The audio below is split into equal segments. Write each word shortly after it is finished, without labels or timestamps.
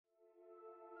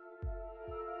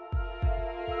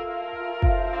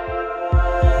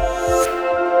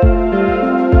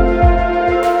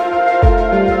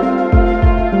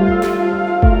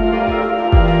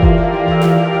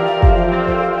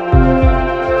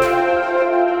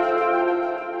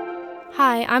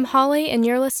Hi, I'm Holly, and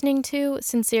you're listening to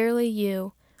Sincerely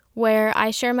You, where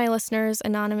I share my listeners'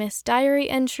 anonymous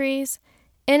diary entries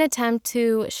in an attempt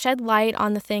to shed light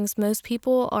on the things most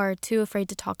people are too afraid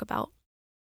to talk about.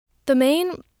 The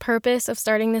main purpose of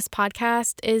starting this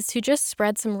podcast is to just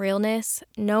spread some realness.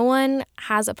 No one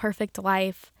has a perfect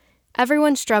life.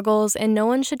 Everyone struggles, and no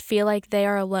one should feel like they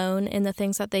are alone in the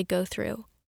things that they go through.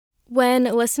 When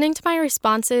listening to my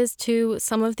responses to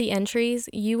some of the entries,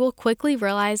 you will quickly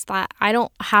realize that I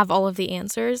don't have all of the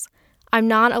answers. I'm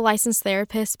not a licensed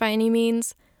therapist by any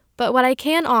means, but what I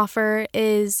can offer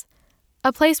is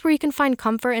a place where you can find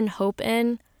comfort and hope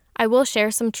in. I will share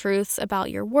some truths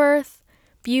about your worth,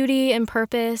 beauty, and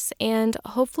purpose, and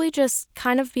hopefully just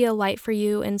kind of be a light for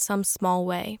you in some small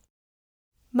way.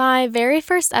 My very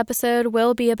first episode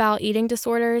will be about eating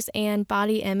disorders and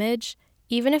body image.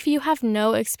 Even if you have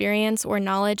no experience or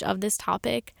knowledge of this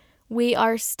topic, we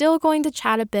are still going to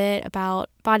chat a bit about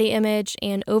body image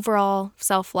and overall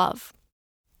self-love.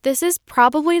 This is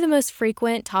probably the most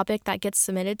frequent topic that gets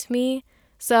submitted to me,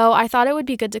 so I thought it would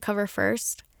be good to cover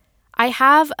first. I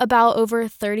have about over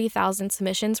 30,000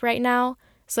 submissions right now,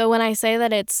 so when I say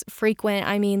that it's frequent,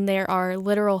 I mean there are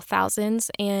literal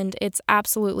thousands, and it's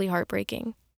absolutely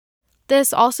heartbreaking.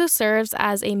 This also serves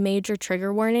as a major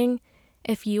trigger warning.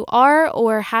 If you are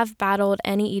or have battled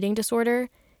any eating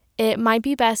disorder, it might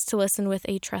be best to listen with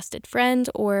a trusted friend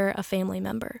or a family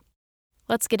member.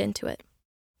 Let's get into it.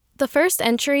 The first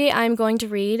entry I'm going to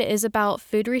read is about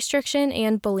food restriction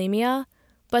and bulimia,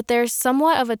 but there's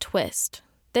somewhat of a twist.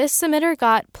 This submitter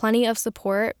got plenty of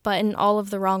support, but in all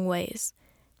of the wrong ways.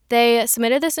 They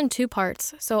submitted this in two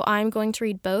parts, so I'm going to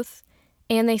read both,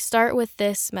 and they start with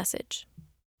this message.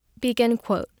 Begin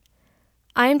quote,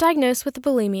 "I am diagnosed with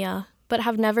bulimia, but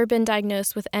have never been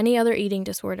diagnosed with any other eating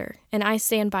disorder, and I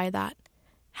stand by that.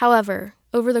 However,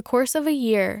 over the course of a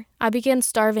year, I began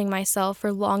starving myself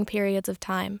for long periods of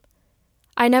time.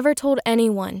 I never told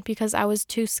anyone because I was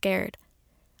too scared.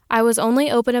 I was only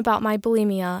open about my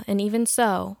bulimia, and even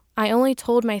so, I only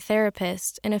told my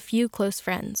therapist and a few close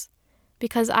friends,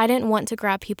 because I didn't want to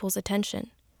grab people's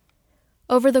attention.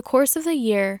 Over the course of the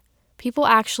year, people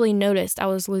actually noticed I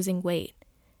was losing weight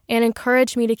and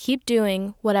encouraged me to keep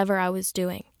doing whatever I was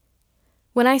doing.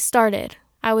 When I started,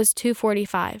 I was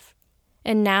 245,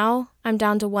 and now I'm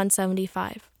down to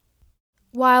 175.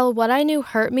 While what I knew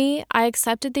hurt me, I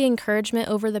accepted the encouragement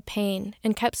over the pain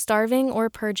and kept starving or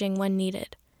purging when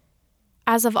needed.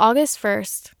 As of August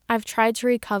 1st, I've tried to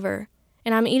recover,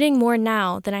 and I'm eating more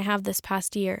now than I have this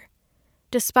past year.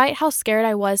 Despite how scared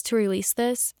I was to release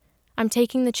this, I'm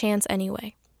taking the chance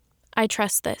anyway. I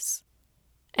trust this."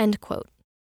 End quote.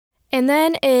 And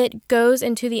then it goes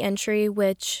into the entry,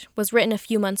 which was written a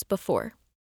few months before.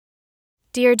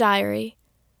 "Dear Diary,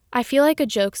 I feel like a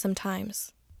joke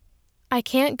sometimes. I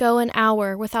can't go an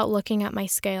hour without looking at my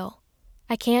scale.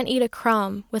 I can't eat a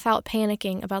crumb without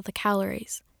panicking about the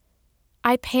calories.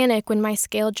 I panic when my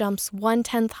scale jumps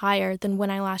 1/10 higher than when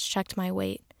I last checked my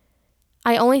weight.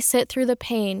 I only sit through the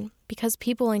pain because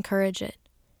people encourage it.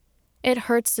 It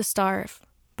hurts to starve,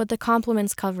 but the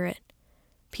compliments cover it.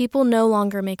 People no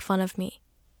longer make fun of me.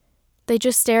 They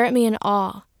just stare at me in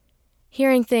awe,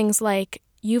 hearing things like,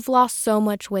 'You've lost so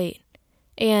much weight,'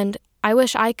 and 'I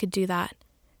wish I could do that,'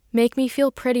 make me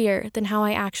feel prettier than how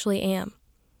I actually am.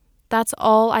 That's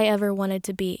all I ever wanted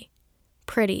to be.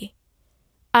 Pretty.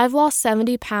 I've lost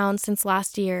 70 pounds since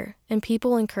last year, and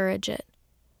people encourage it.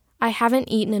 I haven't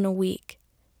eaten in a week.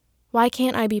 Why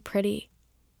can't I be pretty?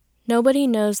 Nobody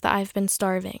knows that I've been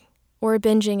starving, or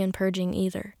binging and purging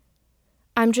either.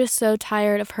 I'm just so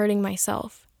tired of hurting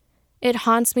myself. It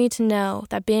haunts me to know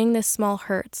that being this small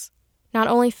hurts, not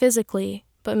only physically,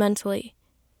 but mentally.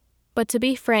 But to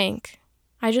be frank,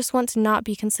 I just want to not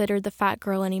be considered the fat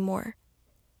girl anymore.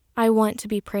 I want to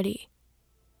be pretty.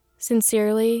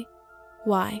 Sincerely,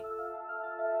 why?"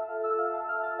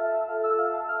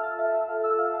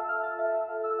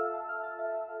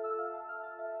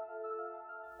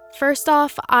 First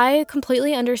off, I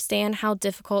completely understand how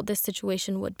difficult this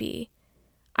situation would be.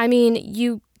 I mean,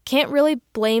 you can't really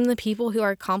blame the people who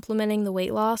are complimenting the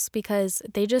weight loss because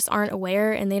they just aren't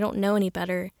aware and they don't know any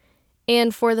better.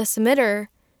 And for the submitter,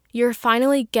 you're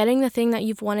finally getting the thing that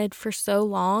you've wanted for so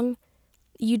long,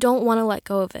 you don't want to let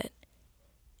go of it.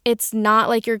 It's not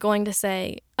like you're going to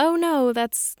say, "Oh no,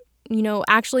 that's,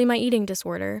 actually my eating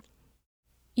disorder."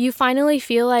 You finally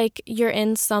feel like you're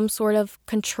in some sort of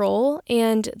control,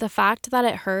 and the fact that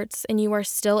it hurts and you are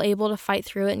still able to fight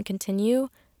through it and continue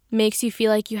makes you feel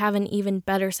like you have an even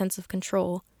better sense of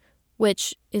control,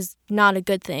 which is not a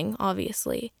good thing,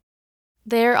 obviously.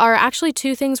 There are actually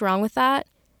two things wrong with that,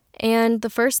 and the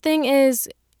first thing is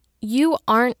you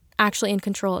aren't actually in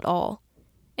control at all.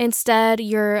 Instead,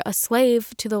 you're a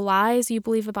slave to the lies you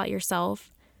believe about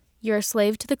yourself. You're a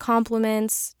slave to the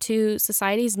compliments, to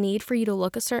society's need for you to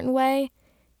look a certain way,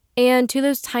 and to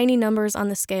those tiny numbers on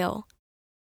the scale.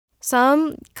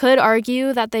 Some could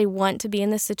argue that they want to be in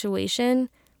this situation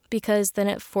because then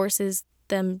it forces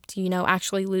them to,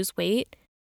 actually lose weight.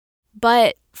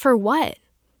 But for what?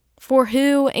 For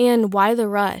who and why the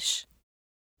rush?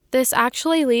 This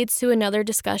actually leads to another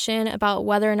discussion about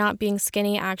whether or not being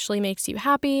skinny actually makes you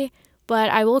happy, but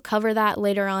I will cover that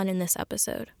later on in this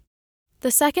episode.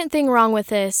 The second thing wrong with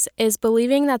this is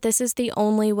believing that this is the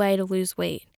only way to lose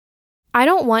weight. I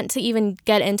don't want to even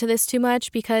get into this too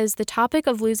much because the topic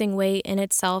of losing weight in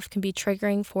itself can be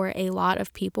triggering for a lot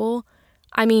of people.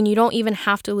 I mean, you don't even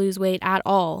have to lose weight at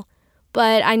all.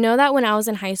 But I know that when I was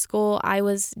in high school, I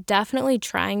was definitely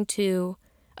trying to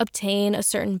obtain a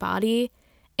certain body.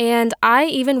 And I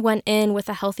even went in with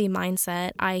a healthy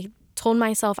mindset. I told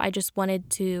myself I just wanted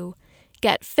to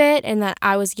get fit and that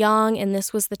I was young and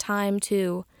this was the time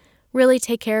to really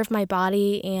take care of my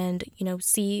body and,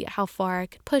 see how far I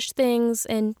could push things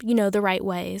in, the right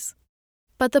ways.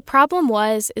 But the problem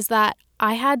is that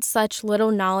I had such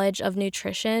little knowledge of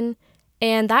nutrition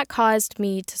and that caused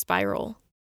me to spiral.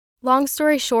 Long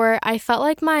story short, I felt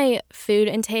like my food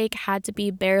intake had to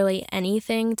be barely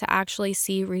anything to actually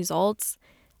see results.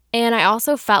 And I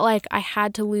also felt like I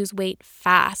had to lose weight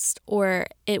fast or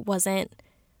it wasn't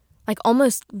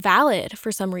almost valid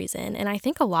for some reason. And I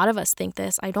think a lot of us think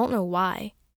this. I don't know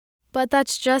why. But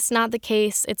that's just not the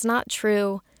case. It's not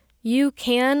true. You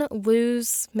can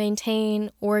lose,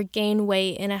 maintain, or gain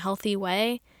weight in a healthy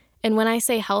way. And when I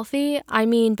say healthy, I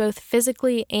mean both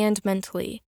physically and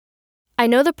mentally. I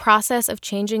know the process of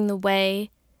changing the way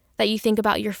that you think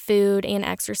about your food and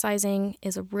exercising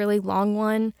is a really long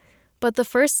one. But the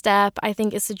first step, I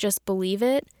think, is to just believe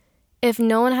it. If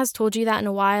no one has told you that in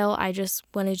a while, I just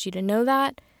wanted you to know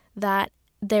that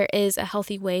there is a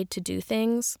healthy way to do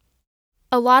things.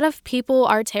 A lot of people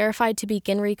are terrified to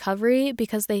begin recovery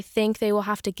because they think they will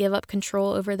have to give up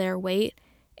control over their weight.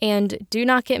 And do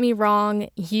not get me wrong,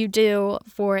 you do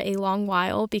for a long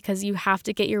while because you have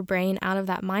to get your brain out of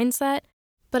that mindset.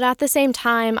 But at the same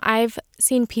time, I've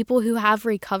seen people who have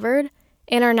recovered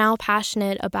and are now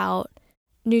passionate about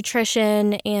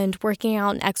nutrition and working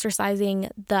out and exercising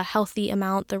the healthy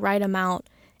amount, the right amount.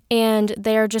 And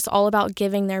they're just all about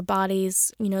giving their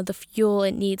bodies, the fuel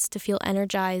it needs to feel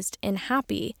energized and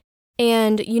happy.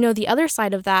 And, the other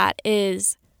side of that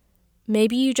is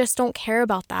maybe you just don't care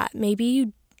about that. Maybe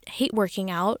you hate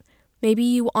working out. Maybe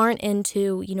you aren't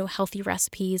into, healthy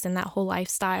recipes and that whole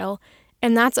lifestyle.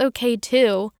 And that's okay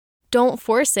too. Don't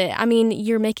force it. I mean,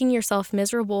 you're making yourself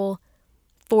miserable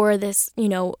for this,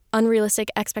 unrealistic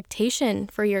expectation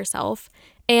for yourself.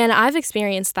 And I've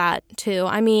experienced that too.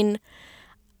 I mean,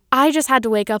 I just had to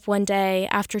wake up one day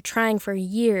after trying for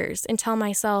years and tell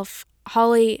myself,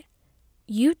 Holly,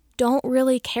 you don't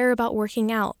really care about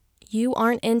working out. You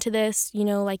aren't into this,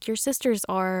 like your sisters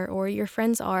are or your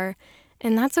friends are.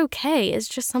 And that's okay. It's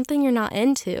just something you're not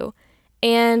into.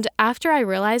 And after I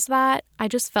realized that, I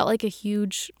just felt like a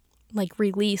huge,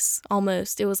 release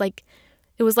almost. It was like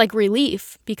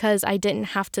relief because I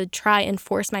didn't have to try and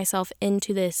force myself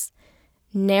into this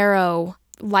narrow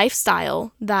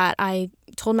lifestyle that I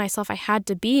told myself I had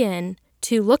to be in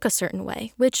to look a certain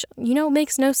way, which,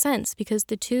 makes no sense because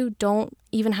the two don't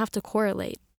even have to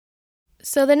correlate.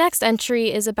 So the next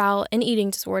entry is about an eating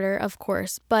disorder, of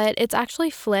course, but it's actually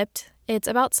flipped. It's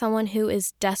about someone who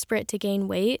is desperate to gain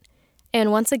weight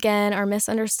and once again are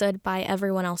misunderstood by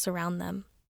everyone else around them.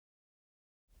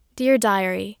 Dear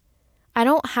Diary, I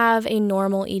don't have a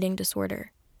normal eating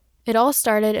disorder. It all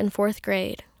started in 4th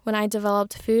grade when I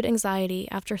developed food anxiety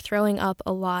after throwing up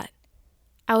a lot.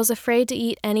 I was afraid to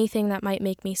eat anything that might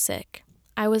make me sick.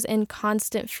 I was in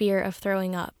constant fear of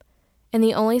throwing up, and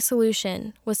the only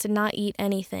solution was to not eat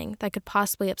anything that could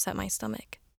possibly upset my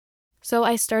stomach. So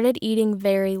I started eating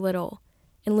very little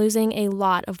and losing a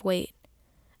lot of weight.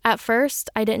 At first,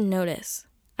 I didn't notice.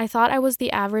 I thought I was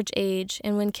the average age,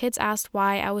 and when kids asked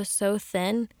why I was so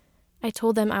thin, I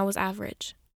told them I was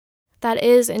average. That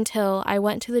is until I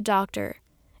went to the doctor,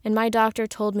 and my doctor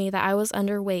told me that I was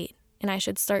underweight and I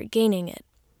should start gaining it.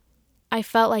 I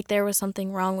felt like there was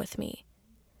something wrong with me.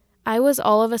 I was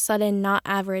all of a sudden not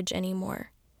average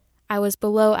anymore. I was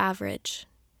below average,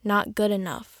 not good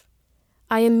enough.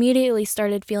 I immediately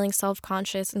started feeling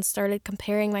self-conscious and started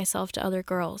comparing myself to other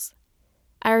girls.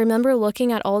 I remember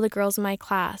looking at all the girls in my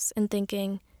class and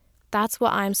thinking, that's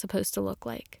what I'm supposed to look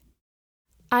like.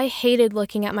 I hated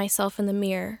looking at myself in the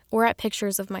mirror or at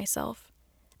pictures of myself.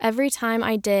 Every time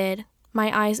I did,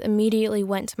 my eyes immediately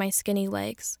went to my skinny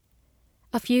legs.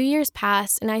 A few years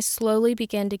passed and I slowly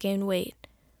began to gain weight,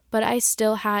 but I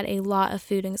still had a lot of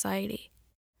food anxiety.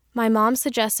 My mom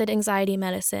suggested anxiety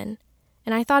medicine,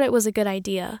 and I thought it was a good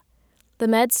idea. The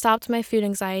med stopped my food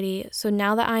anxiety, so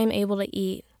now that I am able to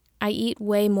eat, I eat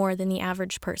way more than the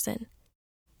average person.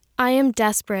 I am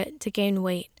desperate to gain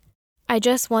weight. I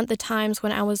just want the times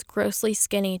when I was grossly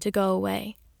skinny to go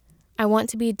away. I want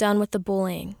to be done with the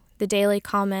bullying, the daily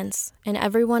comments, and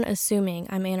everyone assuming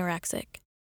I'm anorexic.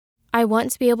 I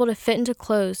want to be able to fit into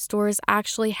clothes stores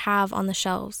actually have on the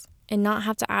shelves and not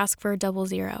have to ask for a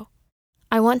 00.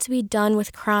 I want to be done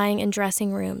with crying in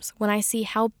dressing rooms when I see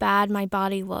how bad my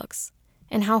body looks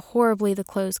and how horribly the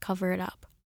clothes cover it up.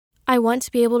 I want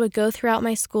to be able to go throughout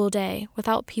my school day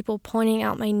without people pointing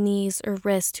out my knees or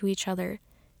wrists to each other,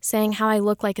 saying how I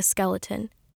look like a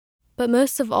skeleton. But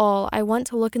most of all, I want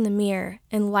to look in the mirror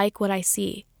and like what I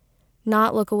see,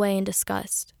 not look away in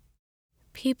disgust.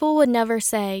 People would never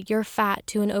say you're fat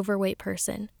to an overweight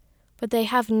person, but they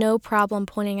have no problem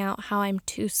pointing out how I'm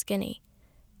too skinny.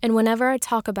 And whenever I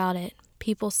talk about it,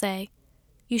 people say,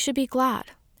 you should be glad.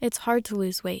 It's hard to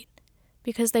lose weight,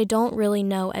 because they don't really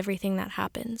know everything that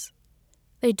happens.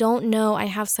 They don't know I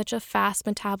have such a fast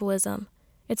metabolism.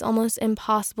 It's almost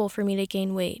impossible for me to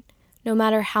gain weight, no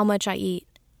matter how much I eat.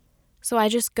 So I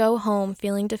just go home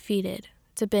feeling defeated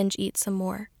to binge eat some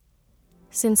more.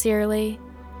 Sincerely,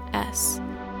 S.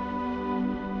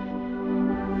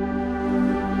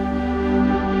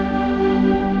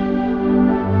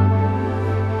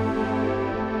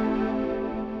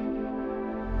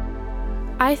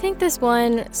 I think this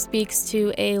one speaks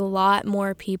to a lot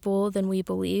more people than we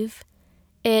believe.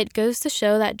 It goes to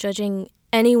show that judging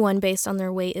anyone based on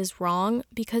their weight is wrong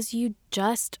because you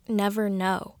just never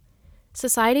know.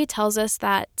 Society tells us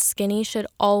that skinny should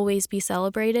always be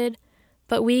celebrated,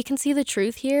 but we can see the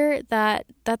truth here that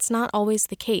that's not always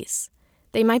the case.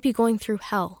 They might be going through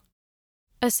hell.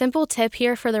 A simple tip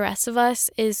here for the rest of us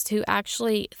is to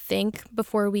actually think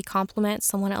before we compliment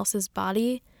someone else's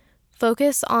body.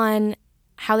 Focus on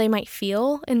how they might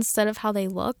feel instead of how they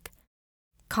look.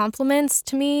 Compliments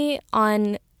to me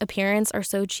on appearance are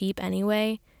so cheap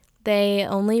anyway. They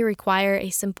only require a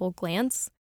simple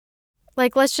glance.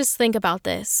 Like, let's just think about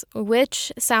this.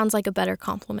 Which sounds like a better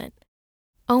compliment?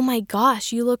 Oh my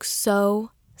gosh, you look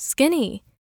so skinny.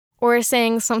 Or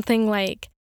saying something like,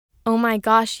 oh my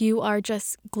gosh, you are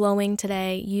just glowing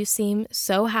today. You seem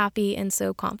so happy and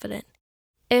so confident.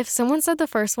 If someone said the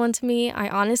first one to me, I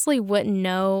honestly wouldn't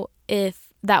know if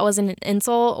that was an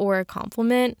insult or a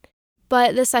compliment.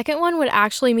 But the second one would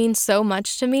actually mean so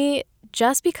much to me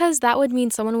just because that would mean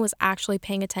someone was actually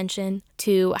paying attention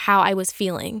to how I was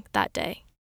feeling that day.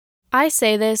 I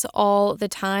say this all the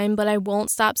time, but I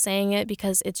won't stop saying it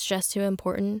because it's just too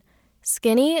important.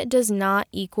 Skinny does not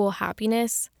equal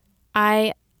happiness.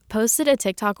 I posted a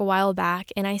TikTok a while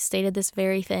back and I stated this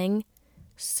very thing.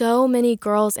 So many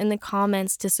girls in the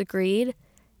comments disagreed,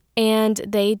 and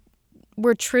they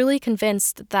were truly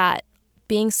convinced that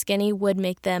being skinny would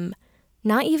make them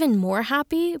not even more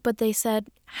happy, but they said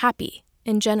happy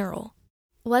in general.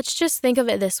 Let's just think of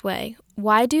it this way.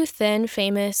 Why do thin,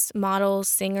 famous models,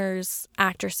 singers,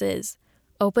 actresses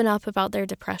open up about their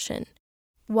depression?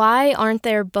 Why aren't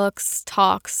there books,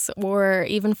 talks, or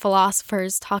even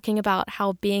philosophers talking about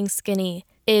how being skinny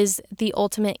is the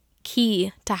ultimate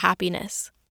key to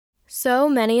happiness? So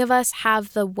many of us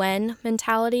have the when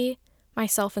mentality,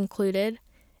 myself included,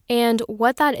 and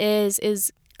what that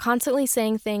is constantly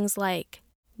saying things like,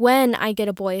 when I get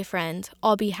a boyfriend,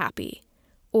 I'll be happy.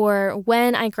 Or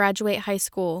when I graduate high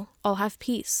school, I'll have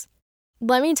peace.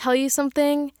 Let me tell you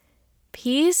something.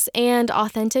 Peace and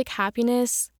authentic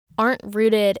happiness aren't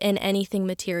rooted in anything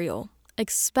material,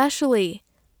 especially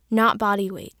not body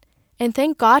weight. And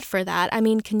thank God for that. I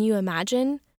mean, can you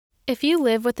imagine? If you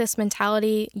live with this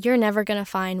mentality, you're never going to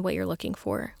find what you're looking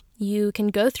for. You can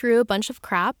go through a bunch of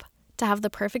crap to have the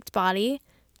perfect body,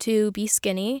 to be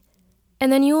skinny,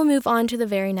 and then you will move on to the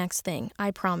very next thing,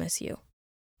 I promise you.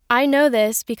 I know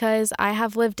this because I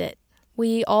have lived it.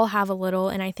 We all have a little,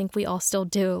 and I think we all still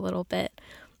do a little bit.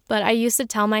 But I used to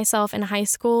tell myself in high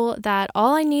school that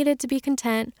all I needed to be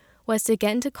content was to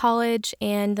get into college,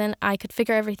 and then I could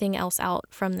figure everything else out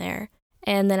from there.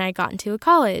 And then I got into a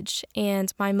college,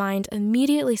 and my mind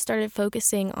immediately started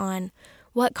focusing on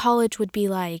what college would be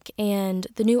like and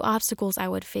the new obstacles I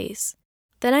would face.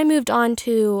 Then I moved on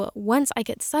to, once I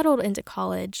get settled into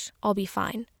college, I'll be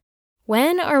fine.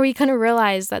 When are we going to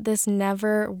realize that this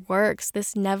never works?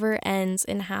 This never ends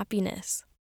in happiness.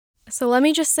 So let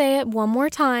me just say it one more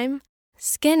time.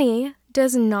 Skinny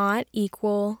does not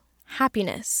equal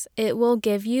happiness. It will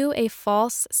give you a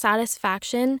false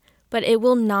satisfaction but it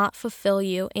will not fulfill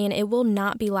you and it will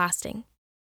not be lasting.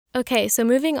 Okay, so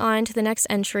moving on to the next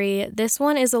entry, this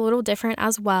one is a little different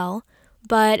as well,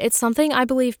 but it's something I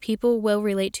believe people will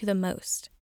relate to the most.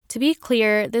 To be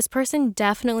clear, this person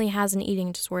definitely has an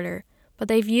eating disorder, but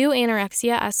they view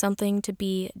anorexia as something to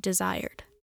be desired.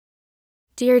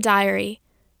 Dear Diary,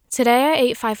 today I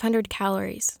ate 500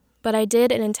 calories, but I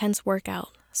did an intense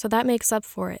workout, so that makes up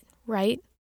for it, right?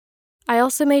 I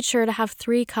also made sure to have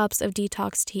 3 cups of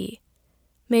detox tea.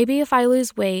 Maybe if I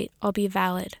lose weight, I'll be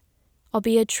valid. I'll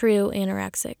be a true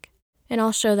anorexic, and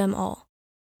I'll show them all.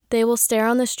 They will stare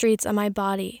on the streets at my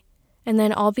body, and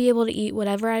then I'll be able to eat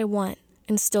whatever I want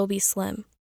and still be slim.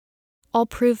 I'll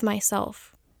prove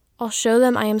myself. I'll show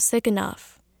them I am sick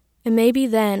enough, and maybe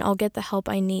then I'll get the help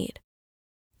I need.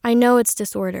 I know it's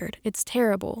disordered, it's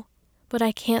terrible, but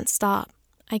I can't stop.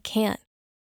 I can't.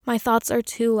 My thoughts are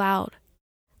too loud.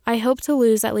 I hope to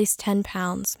lose at least 10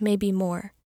 pounds, maybe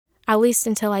more, at least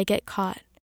until I get caught.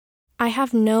 I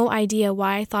have no idea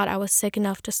why I thought I was sick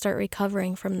enough to start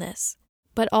recovering from this,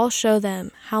 but I'll show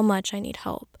them how much I need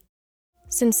help.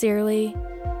 Sincerely,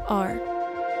 R.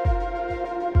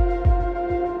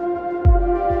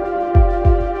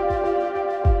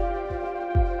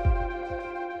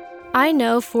 I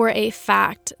know for a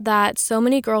fact that so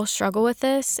many girls struggle with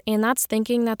this, and that's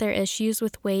thinking that their issues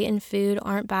with weight and food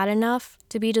aren't bad enough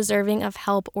to be deserving of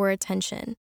help or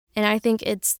attention. And I think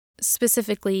it's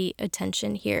specifically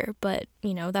attention here, but,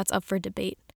 that's up for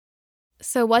debate.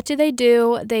 So what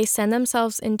do? They send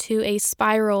themselves into a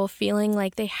spiral feeling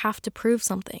like they have to prove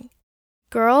something.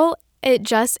 Girl, it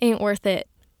just ain't worth it.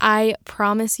 I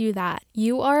promise you that.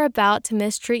 You are about to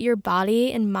mistreat your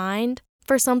body and mind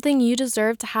for something you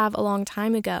deserve to have a long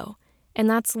time ago, and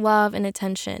that's love and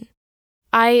attention.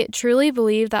 I truly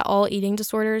believe that all eating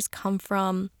disorders come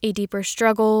from a deeper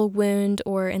struggle, wound,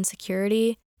 or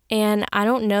insecurity, and I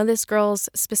don't know this girl's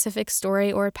specific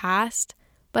story or past,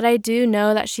 but I do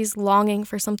know that she's longing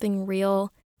for something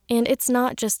real, and it's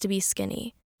not just to be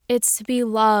skinny. It's to be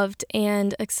loved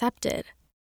and accepted.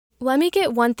 Let me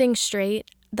get one thing straight.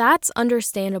 That's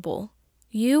understandable.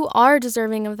 You are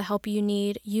deserving of the help you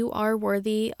need. You are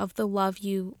worthy of the love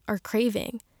you are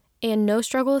craving. And no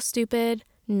struggle is stupid.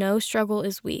 No struggle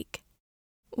is weak.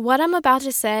 What I'm about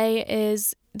to say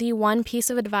is the one piece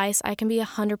of advice I can be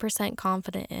 100%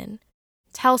 confident in.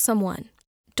 Tell someone.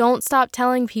 Don't stop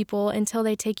telling people until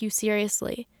they take you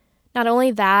seriously. Not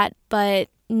only that, but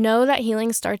know that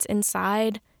healing starts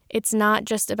inside. It's not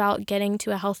just about getting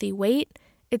to a healthy weight.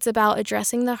 It's about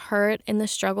addressing the hurt and the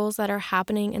struggles that are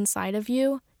happening inside of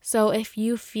you. So if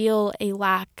you feel a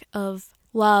lack of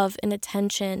love and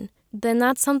attention, then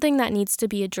that's something that needs to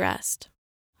be addressed.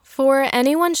 For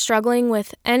anyone struggling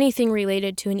with anything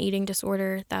related to an eating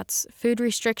disorder, that's food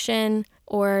restriction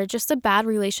or just a bad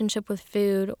relationship with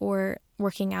food or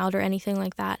working out or anything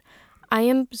like that, I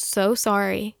am so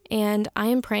sorry and I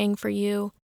am praying for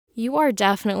you. You are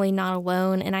definitely not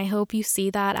alone, and I hope you see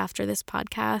that after this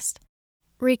podcast.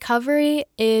 Recovery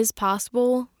is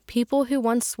possible. People who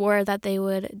once swore that they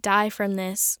would die from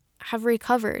this have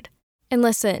recovered. And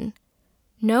listen,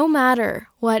 no matter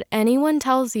what anyone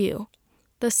tells you,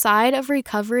 the side of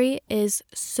recovery is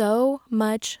so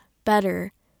much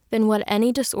better than what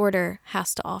any disorder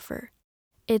has to offer.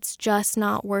 It's just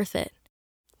not worth it.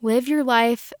 Live your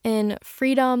life in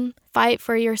freedom, fight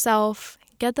for yourself,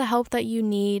 get the help that you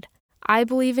need. I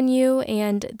believe in you,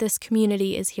 and this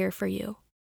community is here for you.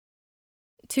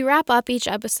 To wrap up each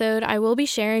episode, I will be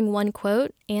sharing one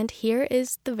quote, and here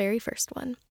is the very first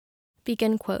one.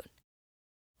 Begin quote.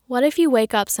 What if you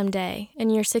wake up someday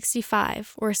and you're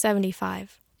 65 or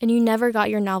 75 and you never got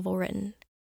your novel written?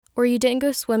 Or you didn't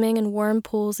go swimming in warm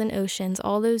pools and oceans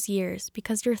all those years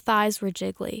because your thighs were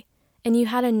jiggly and you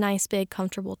had a nice big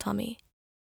comfortable tummy?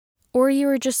 Or you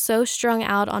were just so strung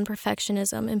out on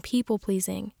perfectionism and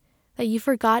people-pleasing that you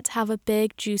forgot to have a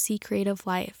big, juicy, creative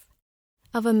life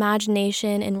of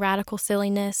imagination and radical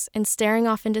silliness and staring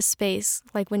off into space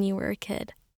like when you were a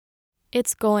kid.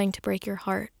 It's going to break your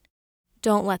heart.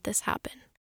 Don't let this happen.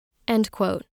 End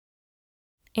quote.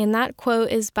 And that quote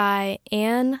is by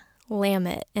Anne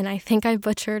Lamott, and I think I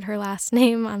butchered her last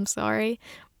name. I'm sorry,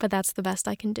 but that's the best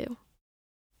I can do.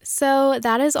 So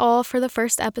that is all for the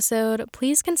first episode.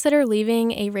 Please consider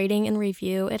leaving a rating and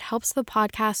review. It helps the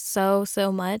podcast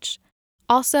so much.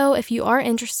 Also, if you are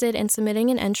interested in submitting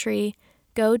an entry,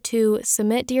 go to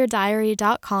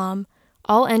submitdeardiary.com.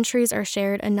 All entries are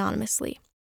shared anonymously.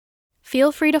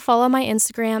 Feel free to follow my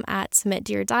Instagram at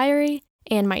submitdeardiary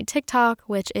and my TikTok,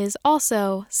 which is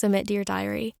also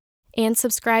submitdeardiary, and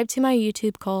subscribe to my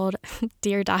YouTube called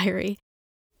Dear Diary.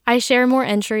 I share more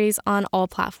entries on all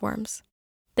platforms.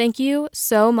 Thank you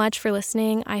so much for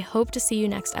listening. I hope to see you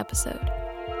next episode.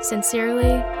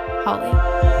 Sincerely,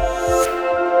 Holly.